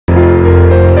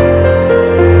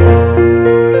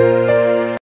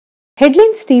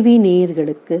Headlines TV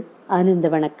நேயர்களுக்கு ஆனந்த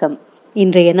வணக்கம்.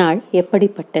 இன்றைய நாள்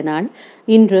எப்படிப்பட்ட நாள்?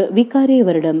 இன்று விகாரி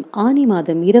வருடம் ஆனி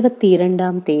மாதம்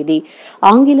 22ஆம் தேதி,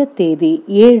 ஆங்கில தேதி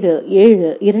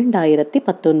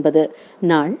 7/7/2019.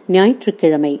 நாள்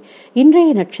ஞாயிற்றுக்கிழமை.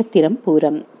 இன்றைய நட்சத்திரம்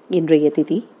பூரம். இன்றைய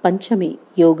திதி பஞ்சமி.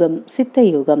 யோகம் சித்த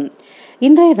யோகம்.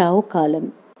 இன்றைய ராவு காலம்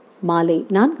மாலை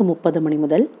 4:30 மணி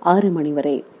முதல் 6 மணி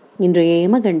வரை. இன்றைய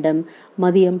யமகண்டம்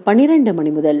மதியம் 12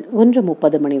 மணி முதல்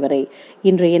 1:30 மணி வரை.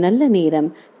 இன்றைய நல்ல நேரம்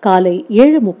காலை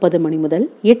 7:30 மணி முதல்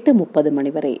 8:30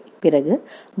 மணி வரை. பிறகு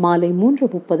மாலை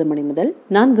 3:30 மணி முதல்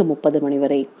 4:30 மணி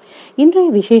வரை.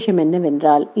 இன்றைய விசேஷம்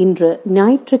என்னவென்றால், இன்று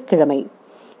ஞாயிற்றுக்கிழமை.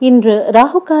 இன்று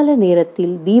ராகுகால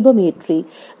நேரத்தில் தீபம் ஏற்றி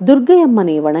துர்க்கை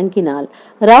அம்மனை வணங்கினால்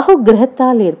ராகு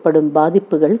கிரகத்தால் ஏற்படும்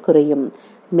பாதிப்புகள் குறையும்.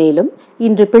 மேலும்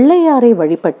இன்று பிள்ளையாரை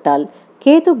வழிபட்டால்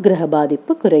கேது கிரக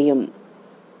பாதிப்பு குறையும்.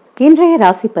 இன்றைய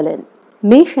ராசி பலன்.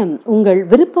 மேஷம், உங்கள்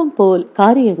விருப்பம் போல்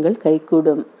காரியங்கள்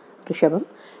கைகூடும். ரிஷபம்,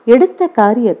 எடுத்த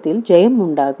காரியத்தில் ஜெயம்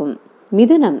உண்டாகும்.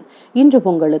 மிதுனம், இன்று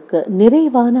உங்களுக்கு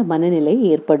நிறைவான மனநிலை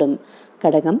ஏற்படும்.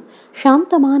 கடகம்,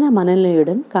 சாந்தமான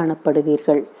மனநிலையுடன்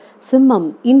காணப்படுவீர்கள். சிம்மம்,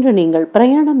 இன்று நீங்கள்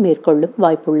பிரயாணம் மேற்கொள்ளும்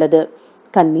வாய்ப்புள்ளது.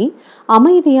 கன்னி,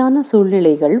 அமைதியான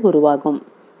சூழ்நிலைகள் உருவாகும்.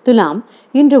 துலாம்,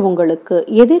 இன்று உங்களுக்கு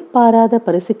எதிர்பாராத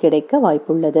பரிசு கிடைக்க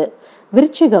வாய்ப்புள்ளது.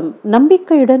 விருச்சிகம்,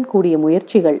 நம்பிக்கையுடன் கூடிய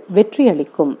முயற்சிகள் வெற்றி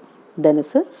அளிக்கும்.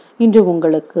 தனுசு, இன்று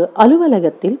உங்களுக்கு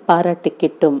அலுவலகத்தில் பாராட்டு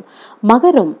கிட்டும்.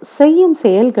 மகரம், செய்யும்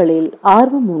செயல்களில்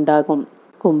ஆர்வம் உண்டாகும்.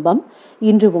 கும்பம்,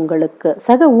 இன்று உங்களுக்கு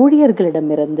சக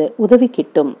ஊழியர்களிடமிருந்து உதவி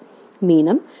கிட்டும்.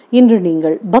 மீனம், இன்று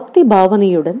நீங்கள் பக்தி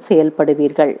பாவனையுடன்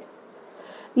செயல்படுவீர்கள்.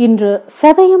 இன்று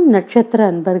சதயம் நட்சத்திர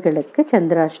அன்பர்களுக்கு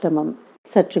சந்திராஷ்டமம்.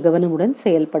 சற்று கவனமுடன்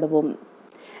செயல்படுவோம்.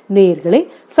 நேயர்களே,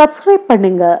 சப்ஸ்கிரைப்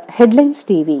பண்ணுங்க ஹெட்லைன்ஸ்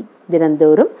டிவி.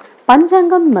 தினந்தோறும்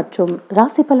பஞ்சாங்கம் மற்றும்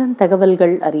ராசி பலன்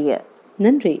தகவல்கள் அறிய.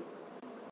 நன்றி.